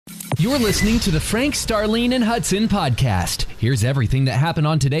You're listening to the Frank, Starlene, and Hudson podcast. Here's everything that happened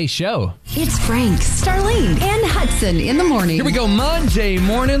on today's show. It's Frank, Starlene, and Hudson in the morning. Here we go, Monday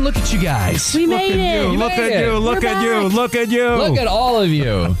morning. Look at you guys. We made it. Look at you. Look at you. Look at you. Look at all of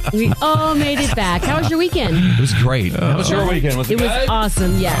you. We all made it back. How was your weekend? It was great. How was your weekend? Was it It was good?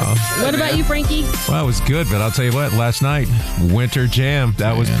 awesome, yes. What about you, Frankie? Well, it was good, but I'll tell you what, last night, Winter Jam,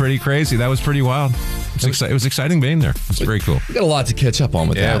 that was pretty crazy. That was pretty wild. It was exciting being there. It was very cool. We got a lot to catch up on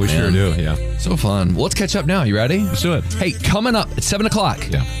with that. Yeah, we man. sure do. Yeah. So fun. Well, let's catch up now. You ready? Let's do it. Hey, coming up at 7 o'clock,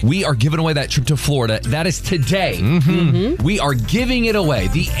 Yeah. we are giving away that trip to Florida. That is today. Mm-hmm. We are giving it away.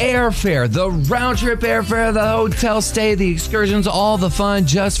 The airfare, the round-trip airfare, the hotel stay, the excursions, all the fun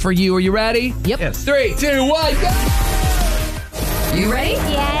just for you. Are you ready? Yep. Yes. 3, 2, 1, go! You ready?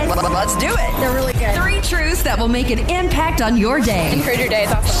 Yes. Let's do it. They're really good. 3 truths that will make an impact on your day. Encourage your day.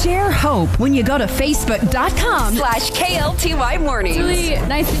 It's awesome. Share hope when you go to Facebook.com/KLTY Mornings. It's really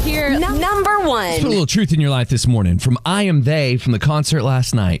nice to hear. Number Put a 1. little truth in your life this morning from I Am They from the concert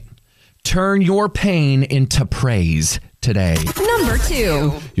last night. Turn your pain into praise today. Number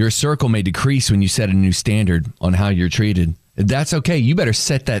 2. Your circle may decrease when you set a new standard on how you're treated. That's okay. You better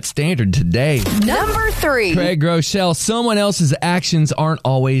set that standard today. Number 3. Craig Rochelle, someone else's actions aren't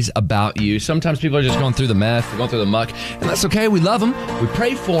always about you. Sometimes people are just going through the mess, they're going through the muck, and that's okay. We love them. We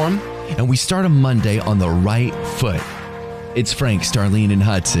pray for them, and we start a Monday on the right foot. It's Frank, Starlene, and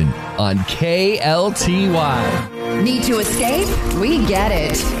Hudson on KLTY. Need to escape? We get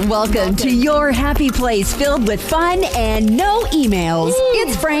it. Welcome to your happy place filled with fun and no emails.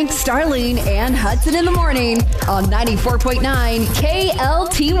 It's Frank, Starlene, and Hudson in the morning on 94.9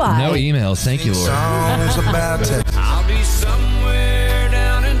 KLTY. No emails. Thank you, Lord. Songs about Texas. I'll be somewhere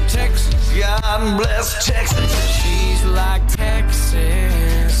down in Texas. God bless Texas. She's like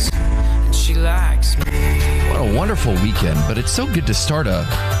Texas, and she likes me. What a wonderful weekend, but it's so good to start a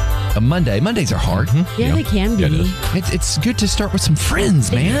Monday. Mondays are hard. Yeah, they can be. Yeah, it is. It's good to start with some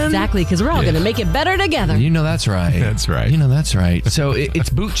friends, man. Exactly, because we're all going to make it better together. You know that's right. That's right. You know that's right. So it's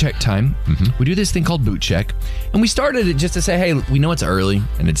boot check time. We do this thing called boot check, and we started it just to say, hey, we know it's early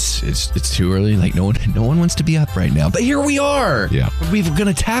and it's too early. Like no one wants to be up right now, but here we are. Yeah. We're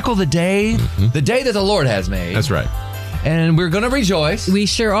going to tackle the day that the Lord has made. That's right. And we're going to rejoice. We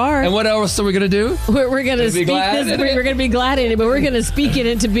sure are. And what else are we going to do? We're going to be speak glad this. in it? We're going to be glad in it, but we're going to speak it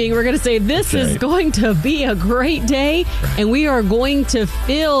into being. We're going to say this is going to be a great day, and we are going to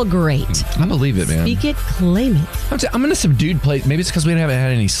feel great. I believe it, man. Speak it, claim it. I'm in a subdued place. Maybe it's because we haven't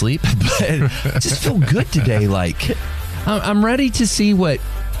had any sleep, but I just feel good today. Like I'm ready to see what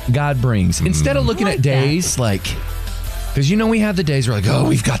God brings. Instead of looking I like at days like, because we have the days where like, oh,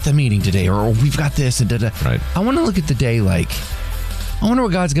 we've got the meeting today, or we've got this and da-da. Right. I want to look at the day like, I wonder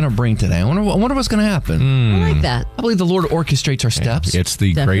what God's going to bring today. I wonder what's going to happen. I like that. I believe the Lord orchestrates our steps. It's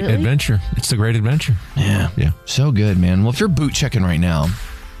the Definitely. great adventure. It's the great adventure. Yeah. So good, man. Well, if you're boot checking right now,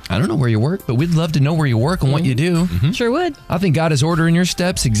 I don't know where you work, but we'd love to know where you work and what you do. Sure would. I think God is ordering your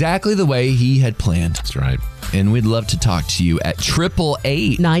steps exactly the way He had planned. That's right. And we'd love to talk to you at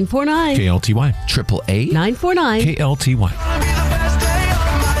 888 949 KLTY. 888 949. KLTY.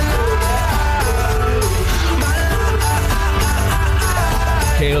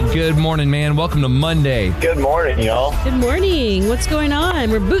 Caleb, good morning, man. Welcome to Monday. Good morning, y'all. Good morning. What's going on?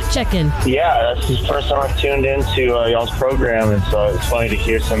 We're boot checking. Yeah, this is the first time I've tuned into y'all's program, and so it's funny to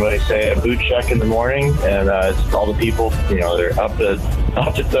hear somebody say a boot check in the morning, and it's all the people, they're up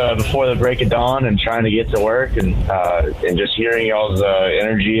before the break of dawn and trying to get to work, and just hearing y'all's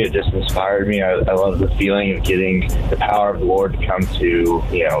energy, it just inspired me. I love the feeling of getting the power of the Lord to come to,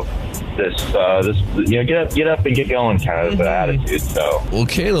 this get up and get going kind of attitude. So, Well,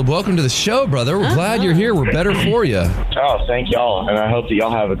 Caleb, welcome to the show, brother. We're glad you're here. We're better for you. oh, thank y'all, and I hope that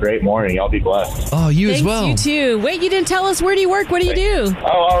y'all have a great morning. Y'all be blessed. Oh, you Thanks, as well. you too. Wait, you didn't tell us, where do you work? What do you do?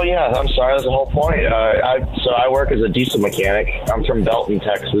 Oh yeah. I'm sorry. That's the whole point. I work as a diesel mechanic. I'm from Belton,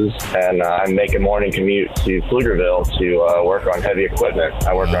 Texas, and I make a morning commute to Pflugerville to work on heavy equipment.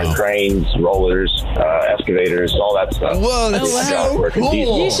 I work on cranes, rollers, excavators, all that stuff. Whoa, that's wow. so Working cool.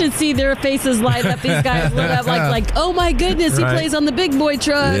 diesel. You should see their faces light up. These guys lit up like, oh my goodness, he Right. plays on the big boy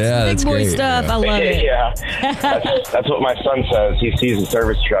trucks, Yeah, big that's boy great. stuff. Yeah. I love it. Yeah, that's what my son says. He sees the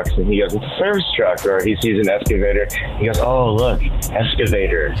service trucks and he goes, "It's a service truck," or he sees an excavator. He goes, "Oh, look,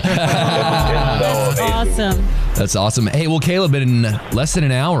 excavator." It's so amazing. Awesome. That's awesome. Hey, well, Caleb, in less than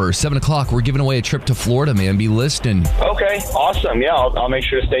an hour, 7 o'clock. We're giving away a trip to Florida, man. Be listening. Okay, awesome. Yeah, I'll make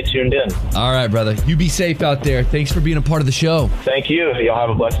sure to stay tuned in. All right, brother. You be safe out there. Thanks for being a part of the show. Thank you. Y'all have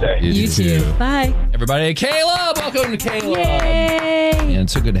a blessed day. You too. Bye. Everybody, Caleb. Welcome to Caleb. Yay. And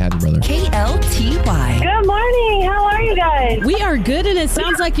it's so good to have you, brother. KLTY. Good morning. How are you guys? We are good, and it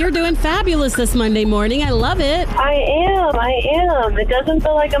sounds like you're doing fabulous this Monday morning. I love it. I am. It doesn't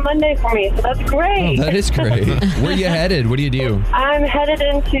feel like a Monday for me, so that's great. That is great. Where are you headed? What do you do? I'm headed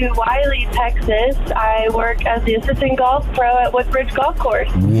into Wiley, Texas. I work as the assistant golf pro at Woodbridge Golf Course.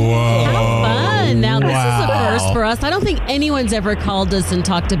 Whoa. How fun. Now, this is a first for us. I don't think anyone's ever called us and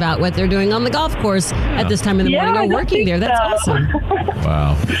talked about what they're doing on the golf course at this time in the morning I or don't working think there. That's so. awesome.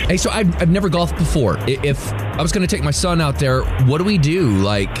 Wow. Hey, so I've never golfed before. If I was going to take my son out there, what do we do?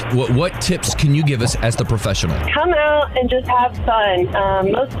 Like, what tips can you give us as the professional? Come out and just have fun.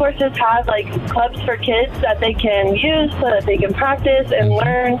 Most courses have like clubs for kids that they can use so that they can practice and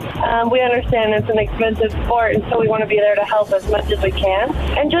learn. We understand it's an expensive sport, and so we want to be there to help as much as we can.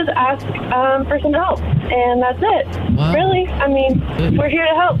 And just ask for some help. And that's it. Wow. Really, I mean, we're here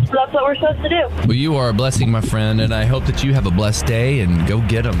to help. So that's what we're supposed to do. Well, you are a blessing, my friend, and I hope that you have a blessed day and go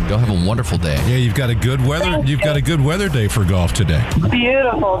get them. Go have a wonderful day. Yeah, you've got a good weather. You've got a good weather day for golf today.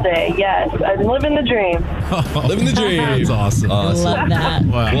 Beautiful day, yes. I'm living the dream. Living the dream. That's awesome. I love that.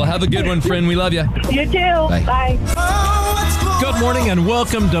 Wow. Well, have a good one, friend. We love you. You too. Bye. Bye. Good morning and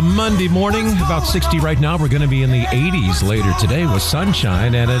welcome to Monday morning. About 60 right now. We're going to be in the 80s later today with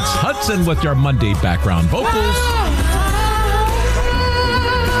sunshine, and it's Hudson with your Monday background vocals.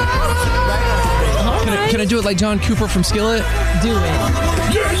 Can I do it like John Cooper from Skillet? Do it.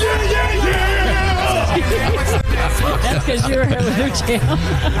 That's because you're here with your jam.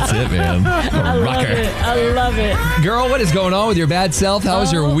 That's it, man. I love it. I love it. Girl, what is going on with your bad self? How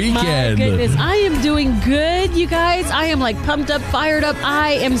was your weekend? My goodness. I am doing good, you guys. I am like pumped up, fired up.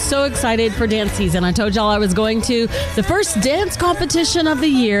 I am so excited for dance season. I told y'all I was going to the first dance competition of the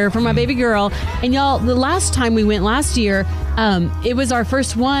year for my baby girl. And y'all, the last time we went last year, it was our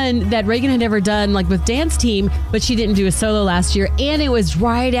first one that Reagan had ever done, like with dance team, but she didn't do a solo last year. And it was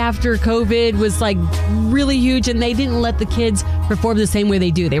right after COVID was like really huge, and they didn't let the kids perform the same way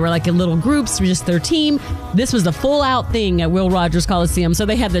they do. They were like in little groups, just their team. This was the full out thing at Will Rogers Coliseum. So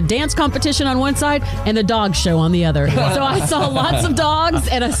they had the dance competition on one side and the dog show on the other. So I saw lots of dogs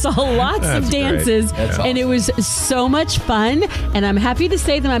and I saw lots of dances, and it was so much fun. And I'm happy to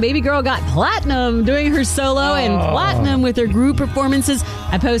say that my baby girl got platinum doing her solo and platinum with her group performances.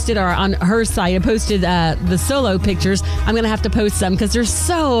 I posted on her site, I posted the solo pictures. I'm going to have to post some because they're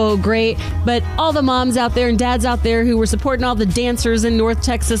so great. But all the moms out there and dads out there who were supporting all the dancers in North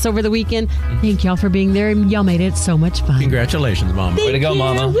Texas over the weekend, thank y'all for being there. Y'all made it so much fun. Congratulations, Mom. Way to go,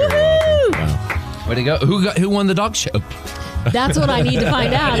 Mama. Woohoo! Way to go. Who won the dog show? That's what I need to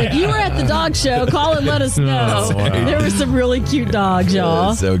find out. If you were at the dog show, call and let us know. Oh, wow. There were some really cute dogs,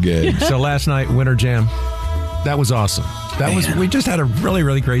 y'all. So good. So last night, Winter Jam. That was awesome. We just had a really,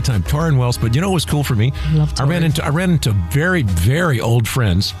 really great time. Torrin Wells, but you know what was cool for me? I ran into very, very old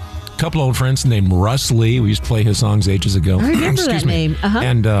friends. A couple old friends named Russ Lee. We used to play his songs ages ago. I remember that name. Uh-huh.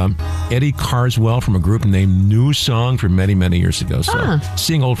 And Eddie Carswell from a group named New Song from many, many years ago. So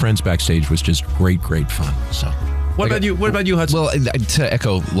seeing old friends backstage was just great, great fun. So what about you? What about you, Hudson? Well, to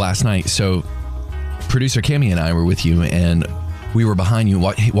echo last night, so producer Cammie and I were with you, and we were behind you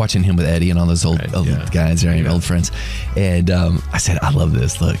watching him with Eddie and all those old guys, right? Old friends. And I said, I love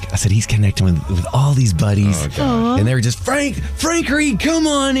this. Look, I said, he's connecting with all these buddies. And they were just, Frank Reed, come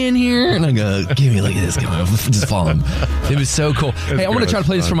on in here. And I go, give me a look at this. Come on, just follow him. It was so cool. Hey, I want to try to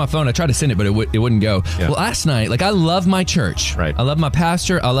play this from my phone. I tried to send it, but it wouldn't go. Yeah. Well, last night, like, I love my church. Right. I love my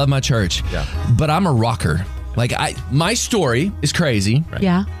pastor. I love my church. Yeah. But I'm a rocker. Like, my story is crazy. Right.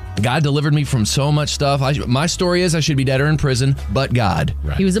 Yeah. God delivered me from so much stuff. My story is I should be dead or in prison, but God.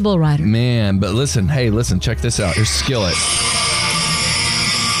 Right. He was a bull rider. Man, but listen, check this out. Here's Skillet.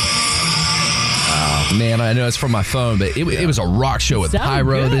 Man, I know it's from my phone, but it was a rock show with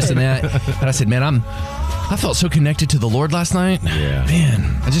pyro, this and that. And I said, man, I felt so connected to the Lord last night. Yeah.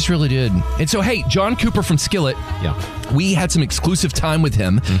 Man, I just really did. And so, hey, John Cooper from Skillet. Yeah. We had some exclusive time with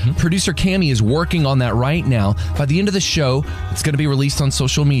him. Mm-hmm. Producer Cammie is working on that right now. By the end of the show, it's going to be released on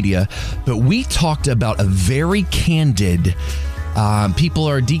social media. But we talked about a very candid people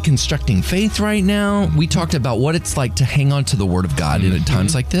are deconstructing faith right now. We talked about what it's like to hang on to the Word of God in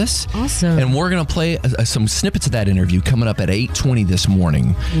times like this. Awesome. And we're going to play some snippets of that interview coming up at 8:20 this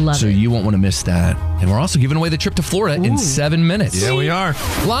morning. Love it. You won't want to miss that. And we're also giving away the trip to Florida in 7 minutes. Yeah, we are.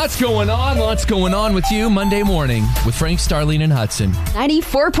 Lots going on with you Monday morning with Frank, Starlene, and Hudson.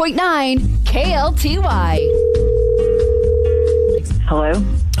 94.9 KLTY. Hello?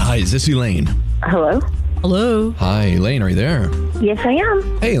 Hi, is this Elaine? Hello? Hello. Hi, Elaine, are you there? Yes, I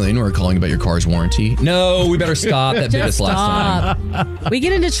am. Hey, Elaine, we're calling about your car's warranty. No, we better stop. That bit us last time. We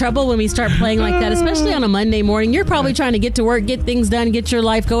get into trouble when we start playing like that, especially on a Monday morning. You're probably trying to get to work, get things done, get your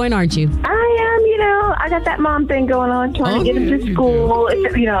life going, aren't you? I am, I got that mom thing going on, trying to get him to school.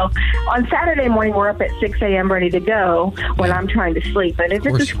 On Saturday morning, we're up at 6 a.m. ready to go when I'm trying to sleep. And if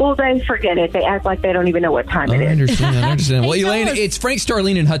it's a school day, forget it. They act like they don't even know what time it is. I understand. Well, Elaine, it's Frank,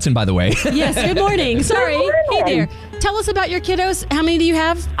 Starlene, and Hudson, by the way. Yes, good morning. Sorry. Hey there. Tell us about your kiddos. How many do you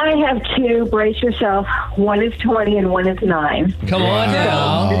have? I have 2. Brace yourself. One is 20 and one is 9. Come on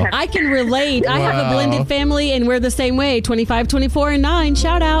now. I can relate. I have a blended family, and we're the same way. 25, 24, and 9.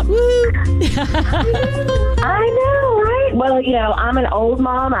 Shout out. Woo! I know, right? Well, I'm an old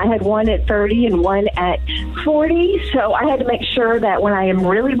mom. I had one at 30 and one at 40, so I had to make sure that when I am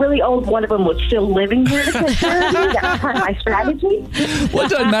really, really old, one of them was still living here to take care of me. That was kind of my strategy. Well, it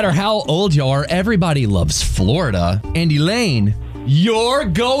doesn't matter how old you are. Everybody loves Florida. And Elaine, you're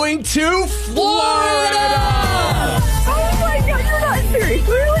going to Florida! Oh, my God, you're not serious.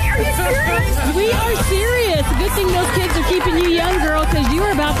 Really? Are you serious? We are serious. Good thing those kids are keeping you young, girl, because you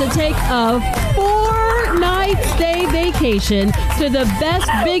are about to take a 4-night stay vacation to the best,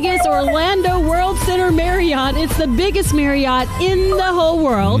 biggest Orlando World Center Marriott. It's the biggest Marriott in the whole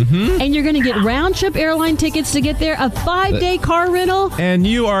world. Mm-hmm. And you're going to get round-trip airline tickets to get there, a 5-day car rental. And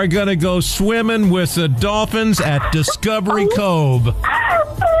you are going to go swimming with the dolphins at Discovery Cove. Oh,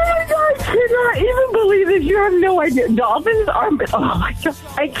 my God. I cannot even believe this. You have no idea. Dolphins are... Oh, my God.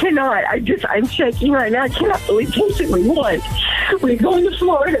 I cannot. I'm shaking right now. I cannot believe we won. We're going to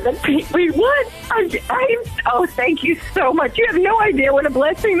Florida. We won. Oh, thank you so much. You have no idea what a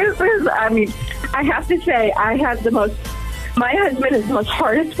blessing this is. I mean, I have to say, my husband is the most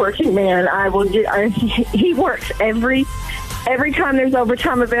hardest working man. He works every time there's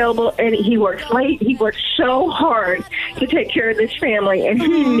overtime available, and he works late. He works so hard to take care of this family, and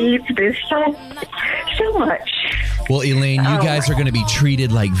he needs this so much. Well, Elaine, you guys are going to be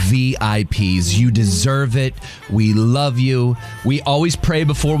treated like VIPs. You deserve it. We love you. We always pray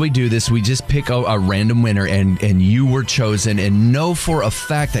before we do this. We just pick a random winner, and you were chosen. And know for a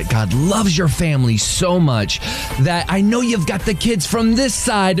fact that God loves your family so much that I know you've got the kids from this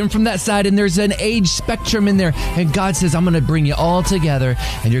side and from that side, and there's an age spectrum in there. And God says, I'm going to bring you all together,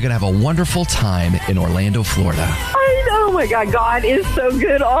 and you're going to have a wonderful time in Orlando, Florida. I know. Oh, my God. God is so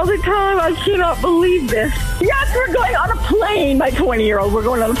good all the time. I cannot believe this. Yes, we're going on a plane. My 20-year-old, we're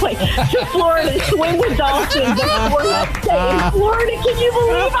going on a plane to Florida to swim with dolphins. We're going to stay in Florida. Can you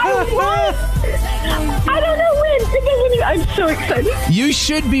believe I won? I don't know when. I'm so excited. You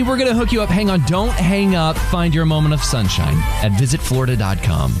should be. We're going to hook you up. Hang on. Don't hang up. Find your moment of sunshine at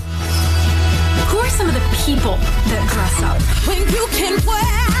visitflorida.com. Who are some of the people that dress up? When you can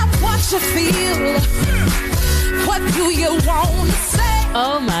wear what you feel, what do you want to say?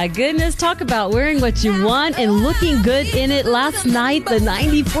 Oh my goodness, talk about wearing what you want and looking good in it. Last night, the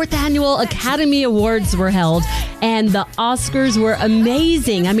 94th Annual Academy Awards were held, and the Oscars were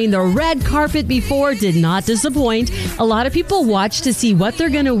amazing. I mean, the red carpet before did not disappoint. A lot of people watch to see what they're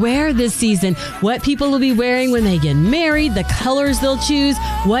going to wear this season, what people will be wearing when they get married, the colors they'll choose,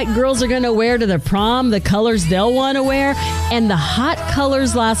 what girls are going to wear to the prom, the colors they'll want to wear. And the hot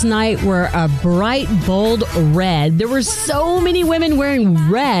colors last night were a bright, bold red. There were so many women wearing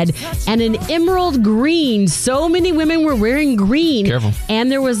red and an emerald green. So many women were wearing green. Careful.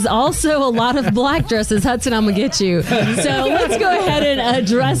 And there was also a lot of black dresses. Hudson, I'm going to get you. So let's go ahead and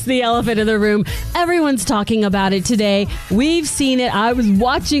address the elephant in the room. Everyone's talking about it today. We've seen it. I was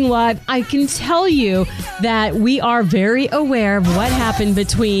watching live. I can tell you that we are very aware of what happened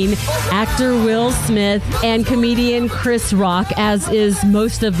between actor Will Smith and comedian Chris Rock, as is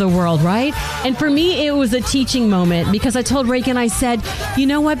most of the world, right? And for me, it was a teaching moment because I told Reagan, I said, you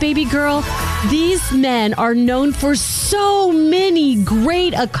know what, baby girl? These men are known for so many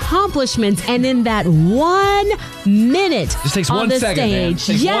great accomplishments, and in that 1 minute just takes on 1 the second, man.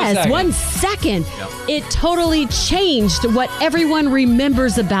 stage, Takes 1 second, it totally changed what everyone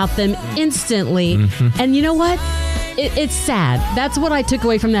remembers about them instantly. Mm-hmm. And you know what? It's sad. That's what I took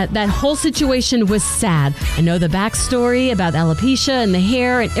away from that. That whole situation was sad. I know the backstory about alopecia and the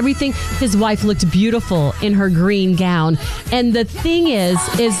hair and everything. His wife looked beautiful in her green gown. And the thing is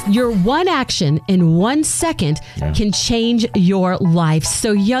your one action in 1 second can change your life.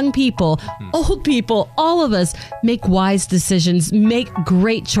 So young people, old people, all of us, make wise decisions, make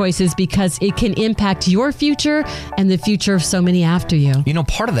great choices because it can impact your future and the future of so many after you. You know,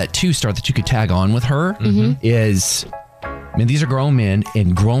 part of that too, Star, that you could tag on with her is Man, these are grown men,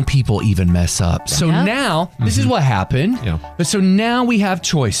 and grown people even mess up. So now, this is what happened. Yeah. But so now we have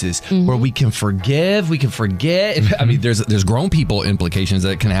choices where we can forgive, we can forget. I mean, there's grown people implications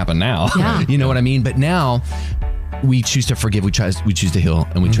that can happen now. Yeah. You know what I mean? But now we choose to forgive, we choose to heal,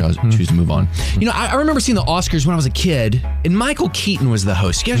 and we choose to move on. You know, I remember seeing the Oscars when I was a kid, and Michael Keaton was the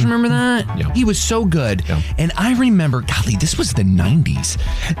host. You guys remember that? Yeah. He was so good. Yeah. And I remember, golly, this was the 90s,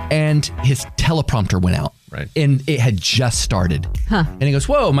 and his teleprompter went out. Right. And it had just started. And he goes,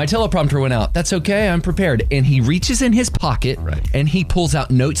 whoa, my teleprompter went out. That's okay, I'm prepared. And he reaches in his pocket, and he pulls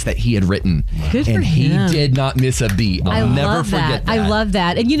out notes that he had written. Good for and he him. did not miss a beat. I'll never forget that. I love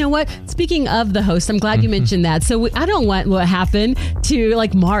that. And you know what? Speaking of the host, I'm glad you mentioned that. So I don't want what happened to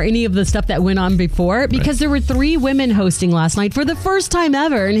like mar any of the stuff that went on before, because there were 3 women hosting last night for the first time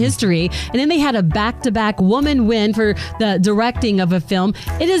ever in history. And then they had a back-to-back woman win for the directing of a film.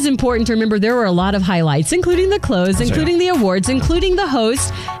 It is important to remember there were a lot of highlights, including the clothes, including the awards, including the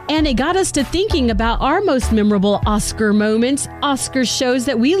host. And it got us to thinking about our most memorable Oscar moments, Oscar shows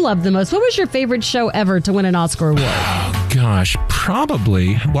that we love the most. What was your favorite show ever to win an Oscar award? Gosh,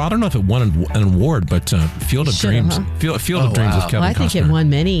 probably. Well, I don't know if it won an award, but Field of Dreams. Field of Dreams with Kevin Well, I think Costner. it won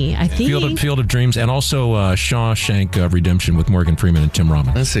many. I think Field of Dreams, and also Shawshank Redemption with Morgan Freeman and Tim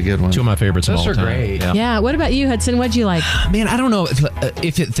Robbins. That's a good one. 2 of my favorites Those of all are time. great. Yeah. What about you, Hudson? What'd you like? Man, I don't know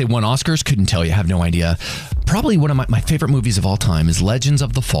if they won Oscars. Couldn't tell you. I have no idea. Probably one of my favorite movies of all time is Legends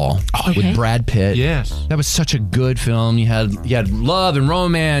of the Fall with Brad Pitt. Yes. That was such a good film. You had love and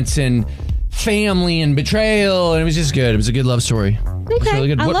romance and family and betrayal, and it was just good. It was a good love story. It was Okay. really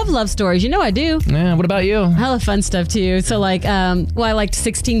good. I love love stories. You know I do. Yeah, what about you? I love fun stuff too. So like, I liked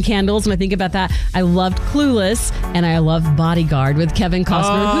 16 Candles. When I think about that, I loved Clueless, and I love Bodyguard with Kevin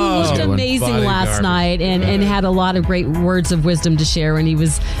Costner, who looked good one. amazing last Bodyguard. night and had a lot of great words of wisdom to share when he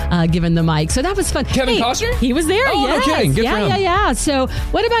was given the mic. So that was fun. Kevin Costner? He was there. Oh, no yes. kidding. Good for him. Yeah. So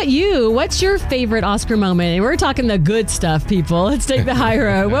what about you? What's your favorite Oscar moment? And we're talking the good stuff, people. Let's take the high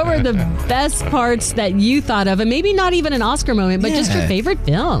road. What were the best parts that you thought of? And maybe not even an Oscar moment, but just your favorite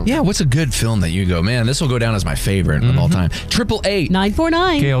film. Yeah, what's a good film that you go, man, this will go down as my favorite of all time? 888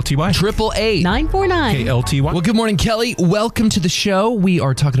 KLTY. 888 949. KLTY. Well, good morning, Kelly. Welcome to the show. We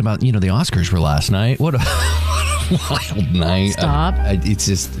are talking about, the Oscars were last night. What a wild night. Stop. It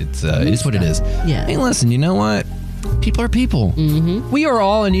is what it is. Yeah. Hey, listen, you know what? People are people. Mm-hmm. We are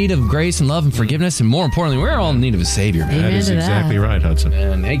all in need of grace and love and forgiveness, and more importantly, we're all in need of a savior, man. That is Amen to that. exactly right, Hudson.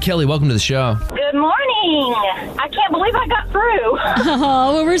 And hey, Kelly, welcome to the show. Good morning. I can't believe I got through.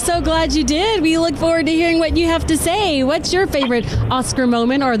 Oh, well, we're so glad you did. We look forward to hearing what you have to say. What's your favorite Oscar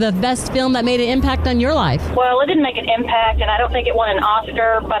moment or the best film that made an impact on your life? Well, it didn't make an impact, and I don't think it won an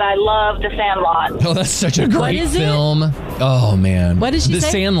Oscar, but I love The Sandlot. Oh, that's such a great is it? film. Oh, man. What did she The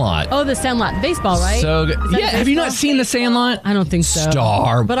say? Sandlot. Oh, The Sandlot. Baseball, right? So good. Is that Yeah, have you not baseball? seen The Sandlot? I don't think so.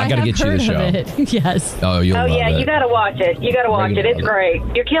 Star. But I gotta have get you heard the show. of it. Yes. Oh, you'll Oh, love yeah, it. you got to watch it. You got to watch it. It's great.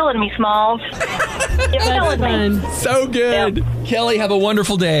 You're killing me, Smalls. You're killing me. So good. Yep. Kelly, have a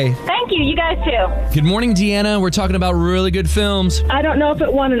wonderful day. Thank you. You guys, too. Good morning, Deanna. We're talking about really good films. I don't know if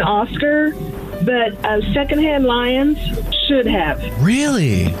it won an Oscar, but Secondhand Lions should have.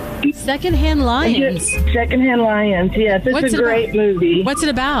 Really? Secondhand Lions. Secondhand Lions, yes. It's What's a it great about? movie. What's it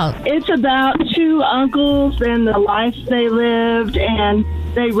about? It's about 2 uncles and the life they lived, and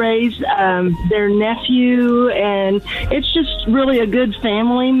they raised their nephew, and it's just really a good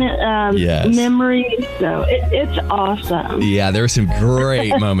family Yes. memory. So it's awesome. Yeah, there were some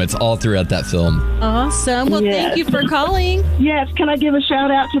great moments all throughout that film. Awesome. Well, Yes. thank you for calling. Yes, can I give a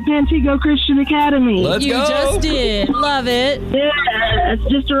shout out to Pantego Christian Academy? Let's You go. just did. Love it. Yeah, it's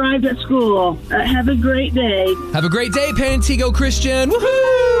just arrived at school. Have a great day. Have a great day, Pantego Christian.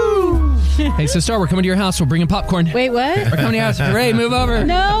 Woohoo! Hey, so Star, we're coming to your house. We're bringing popcorn. Wait, what? We're coming to your house. Ray, move over.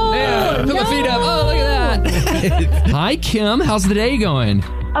 No. Yeah, put my feet up. Oh, look at that. Hi, Kim. How's the day going?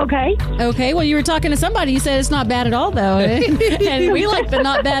 Okay. Okay, well, you were talking to somebody. You said it's not bad at all, though. And we like the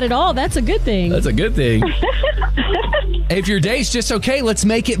not bad at all. That's a good thing. That's a good thing. Hey, if your day's just okay, let's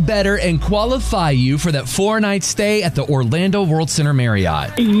make it better and qualify you for that 4-night stay at the Orlando World Center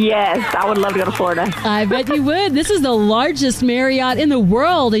Marriott. Yes, I would love to go to Florida. I bet you would. This is the largest Marriott in the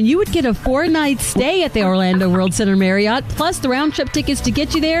world, and you would get a 4-night stay at the Orlando World Center Marriott, plus the round-trip tickets to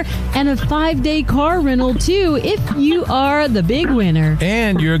get you there, and a 5-day car rental, too, if you are the big winner.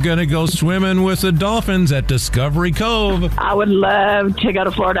 And you're going to go swimming with the dolphins at Discovery Cove. I would love to go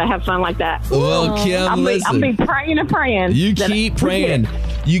to Florida and have fun like that. Well, Kim, I'll listen. be praying and praying. You keep praying.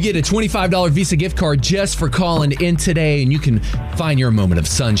 You get a $25 Visa gift card just for calling in today, and you can find your moment of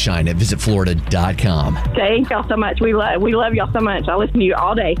sunshine at visitflorida.com. Thank y'all so much. We love y'all so much. I listen to you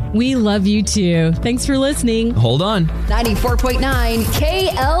all day. We love you too. Thanks for listening. Hold on. 94.9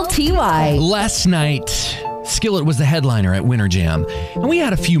 KLTY. Last night, Skillet was the headliner at Winter Jam, and we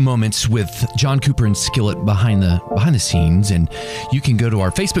had a few moments with John Cooper and Skillet behind the scenes. And you can go to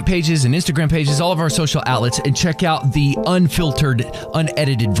our Facebook pages and Instagram pages, all of our social outlets, and check out the unfiltered,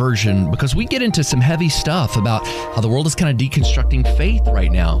 unedited version, because we get into some heavy stuff about how the world is kind of deconstructing faith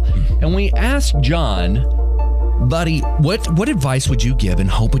right now. And we asked John, buddy, what advice would you give and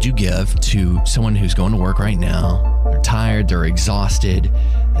hope would you give to someone who's going to work right now? They're tired, they're exhausted,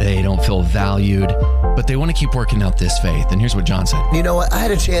 they don't feel valued, but they want to keep working out this faith. And here's what John said. You know what? I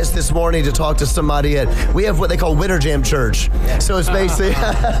had a chance this morning to talk to somebody we have what they call Winter Jam Church. So it's basically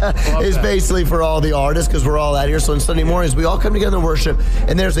basically for all the artists, because we're all out here. So on Sunday mornings, we all come together and worship.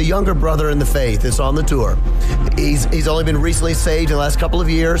 And there's a younger brother in the faith that's on the tour. He's only been recently saved in the last couple of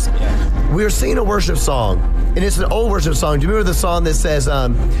years. We were singing a worship song, and it's an old worship song. Do you remember the song that says,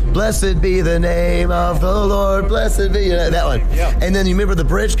 blessed be the name of the Lord, blessed be, that one. Yeah. And then you remember the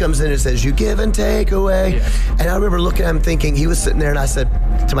bridge comes in and it says, you give and take away. Yeah. And I remember looking at him thinking, he was sitting there, and I said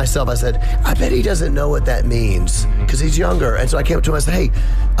to myself, I bet he doesn't know what that means, because he's younger. And so I came up to him and I said,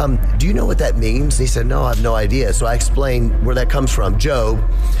 hey, do you know what that means? And he said, no, I have no idea. So I explained where that comes from, Job,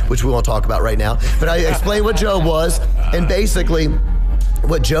 which we won't talk about right now. But I explained what Job was, and basically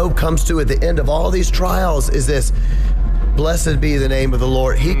what Job comes to at the end of all these trials is this: blessed be the name of the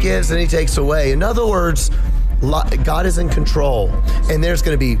Lord. He gives and he takes away. In other words, God is in control. And there's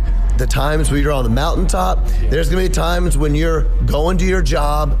going to be the times when you're on the mountaintop. There's going to be times when you're going to your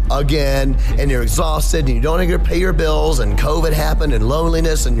job again and you're exhausted and you don't get to pay your bills and COVID happened and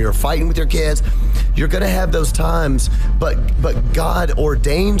loneliness and you're fighting with your kids. You're going to have those times, but God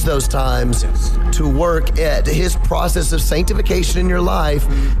ordains those times to work at his process of sanctification in your life,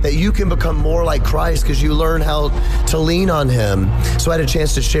 that you can become more like Christ because you learn how to lean on him. So I had a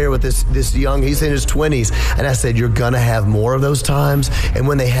chance to share with this young, he's in his 20s, and I said, you're going to have more of those times. And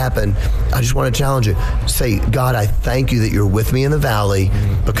when they happen, I just want to challenge you. Say, God, I thank you that you're with me in the valley,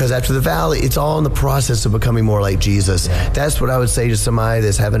 because after the valley, it's all in the process of becoming more like Jesus. That's what I would say to somebody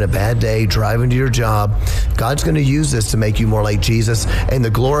that's having a bad day, driving to your job. God's going to use this to make you more like Jesus, and the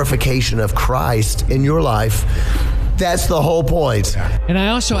glorification of Christ in your life. That's the whole point. And I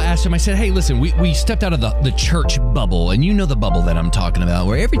also asked him, I said, hey, listen, we stepped out of the church bubble, and you know the bubble that I'm talking about,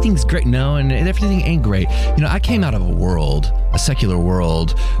 where everything's great. No, and everything ain't great. You know, I came out of a secular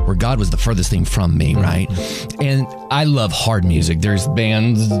world, where God was the furthest thing from me, right? And I love hard music. There's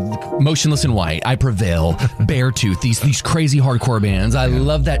bands, Motionless in White, I Prevail, Beartooth, these crazy hardcore bands. I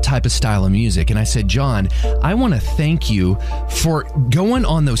love that type of style of music. And I said, John, I want to thank you for going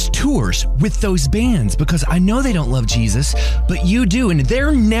on those tours with those bands, because I know they don't love Jesus, but you do, and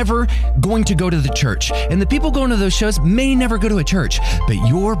they're never going to go to the church. And the people going to those shows may never go to a church, but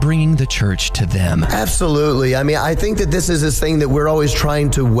you're bringing the church to them. Absolutely. I mean, I think that this is this thing that we're always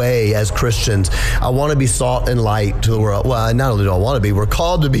trying to weigh as Christians. I want to be salt and light to the world. Well, not only do I want to be, we're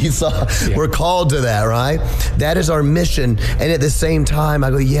called to be salt. Yeah. We're called to that, right? That is our mission. And at the same time, I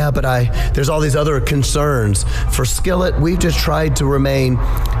go, yeah, but there's all these other concerns. For Skillet, we've just tried to remain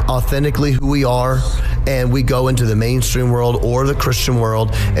authentically who we are, and we go into the mainstream world or the Christian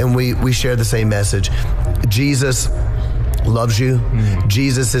world, and we share the same message. Jesus loves you.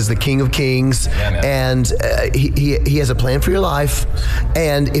 Jesus is the King of Kings, and he has a plan for your life.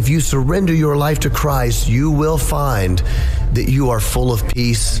 And if you surrender your life to Christ, you will find that you are full of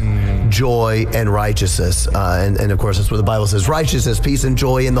peace, joy, and righteousness. And of course, that's what the Bible says. Righteousness, peace, and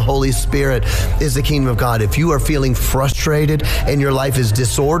joy in the Holy Spirit is the kingdom of God. If you are feeling frustrated and your life is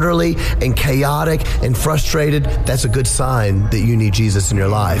disorderly and chaotic and frustrated, that's a good sign that you need Jesus in your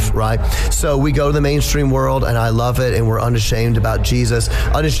life, right? So we go to the mainstream world, and I love it, and we're unashamed about Jesus,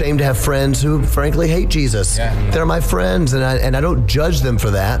 unashamed to have friends who frankly hate Jesus. They're my friends, and I don't judge them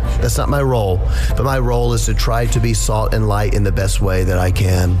for that. That's not my role. But my role is to try to be salt and light in the best way that I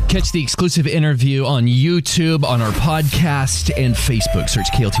can. Catch the exclusive interview on YouTube, on our podcast, and Facebook. Search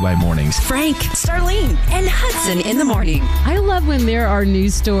KLTY Mornings. Frank, Starlene, and Hudson in the morning. I love when there are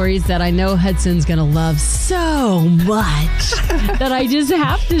news stories that I know Hudson's going to love so much that I just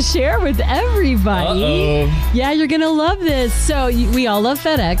have to share with everybody. Yeah, you're going to love this. So we all love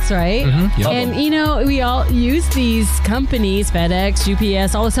FedEx, right? Mm-hmm. Yep. And, you know, we all use these companies, FedEx,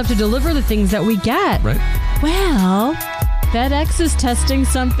 UPS, all this stuff to deliver the things that we get. Right. Well, FedEx is testing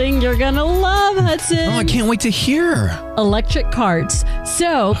something you're going to love, Hudson. Oh, I can't wait to hear. Electric carts.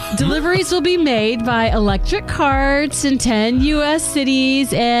 So, deliveries will be made by electric carts in 10 U.S.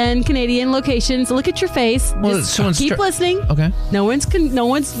 cities and Canadian locations. Look at your face. Well, Just keep listening. Okay. No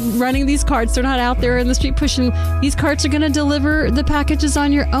one's running these carts. They're not out there in the street pushing. These carts are going to deliver the packages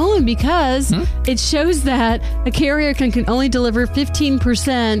on your own because it shows that a carrier can only deliver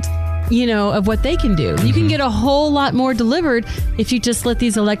 15%. Of what they can do. You can get a whole lot more delivered if you just let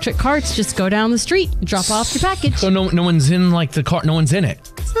these electric carts just go down the street and drop off your package. So no one's in the car. No one's in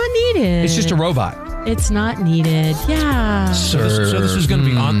it. It's not needed. It's just a robot. It's not needed. Yeah. So this is going to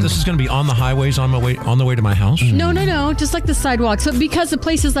be on. This is going to be on the highways on the way to my house. No. Just like the sidewalks. So because the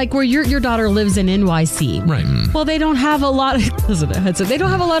places like where your daughter lives in NYC, right? Well, they don't have a lot of. They don't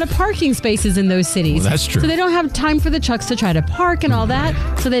have a lot of parking spaces in those cities. Well, that's true. So they don't have time for the trucks to try to park and all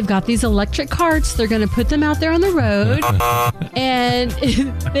that. So they've got these electric carts. They're going to put them out there on the road, and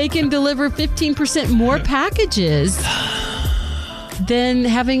they can deliver 15% more packages than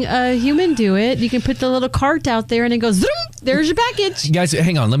having a human do it. You can put the little cart out there and it goes, zoom, there's your package. Guys,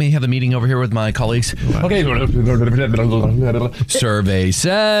 hang on. Let me have a meeting over here with my colleagues. Okay. Survey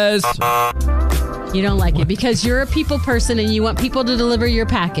says... You don't like it because you're a people person and you want people to deliver your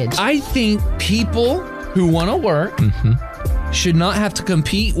package. I think people who want to work should not have to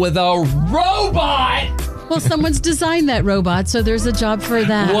compete with a robot. Well, someone's designed that robot, so there's a job for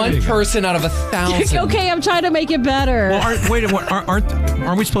that. One person out of 1,000. Okay, I'm trying to make it better. Well,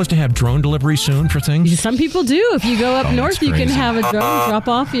 aren't we supposed to have drone delivery soon for things? Some people do. If you go up north, you can have a drone drop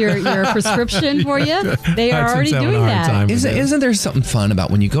off your prescription for you. They are already doing that. Isn't there something fun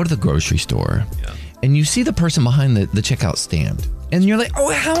about when you go to the grocery store and you see the person behind the checkout stand? And you're like,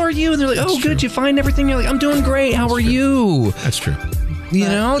 oh, how are you? And they're like, oh, good, you find everything? You're like, I'm doing great. How are you? That's true.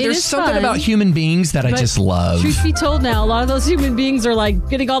 There's something about human beings that I just love. Truth be told now, a lot of those human beings are like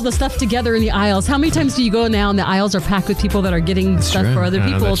getting all the stuff together in the aisles. How many times do you go now and the aisles are packed with people that are getting stuff for other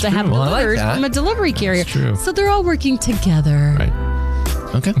people to have delivered from a delivery carrier? So they're all working together. Right.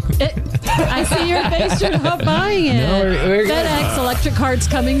 Okay. I see your face. You're not buying it. No, we're FedEx electric carts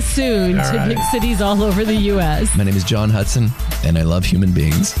coming soon to big cities all over the U.S. My name is John Hudson, and I love human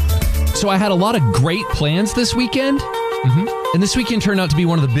beings. So I had a lot of great plans this weekend. And this weekend turned out to be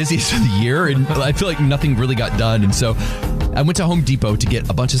one of the busiest of the year, and I feel like nothing really got done. And so I went to Home Depot to get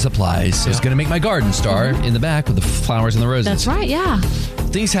a bunch of supplies. I was going to make my garden start in the back with the flowers and the roses. That's right, yeah.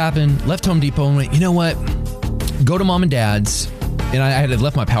 Things happened. Left Home Depot and went, you know what? Go to Mom and Dad's. And I had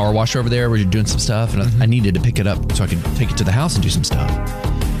left my power washer over there where you're doing some stuff, and I needed to pick it up so I could take it to the house and do some stuff.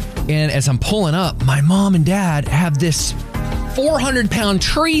 And as I'm pulling up, my mom and dad have this 400-pound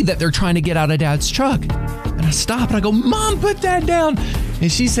tree that they're trying to get out of Dad's truck. And I stop and I go, Mom, put that down.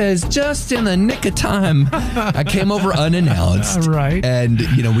 And she says, just in the nick of time. I came over unannounced. Right. And,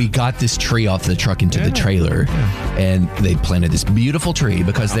 we got this tree off the truck into the trailer. And they planted this beautiful tree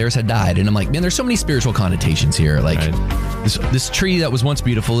because theirs had died. And I'm like, man, there's so many spiritual connotations here. Like, this tree that was once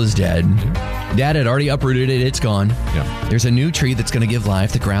beautiful is dead. Dad had already uprooted it. It's gone. Yeah. There's a new tree that's going to give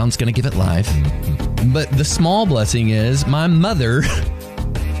life. The ground's going to give it life. But the small blessing is my mother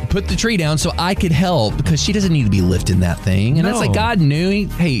put the tree down so I could help because she doesn't need to be lifting that thing. And that's like, God knew,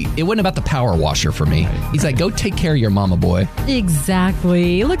 it wasn't about the power washer for me. He's like, go take care of your mama, boy.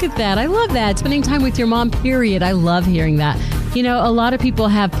 Exactly. Look at that. I love that. Spending time with your mom, period. I love hearing that. A lot of people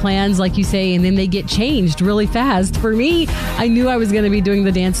have plans, like you say, and then they get changed really fast. For me, I knew I was going to be doing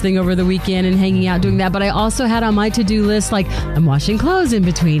the dance thing over the weekend and hanging out doing that. But I also had on my to-do list, like, I'm washing clothes in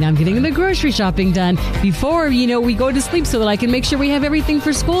between. I'm getting the grocery shopping done before, we go to sleep so that I can make sure we have everything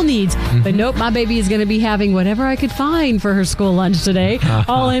for school needs. But nope, my baby is going to be having whatever I could find for her school lunch today,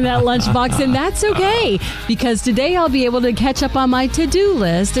 all in that lunchbox. And that's okay, because today I'll be able to catch up on my to-do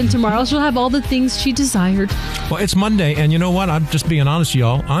list, and tomorrow she'll have all the things she desired. Well, it's Monday, and you know what? I'm just being honest,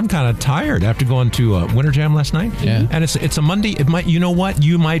 y'all. I'm kind of tired after going to Winter Jam last night. Yeah. And it's a Monday. It might, you know what?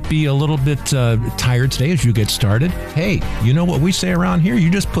 You might be a little bit tired today as you get started. Hey, you know what we say around here?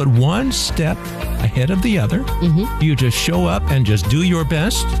 You just put one step ahead of the other. You just show up and just do your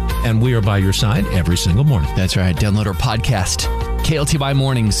best, and we are by your side every single morning. That's right. Download our podcast, KLTY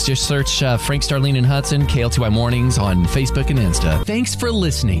Mornings. Just search Frank, Starlene, and Hudson, KLTY Mornings on Facebook and Insta. Thanks for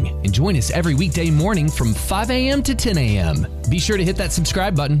listening, and join us every weekday morning from 5 a.m. to 10 a.m. Be sure to hit that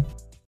subscribe button.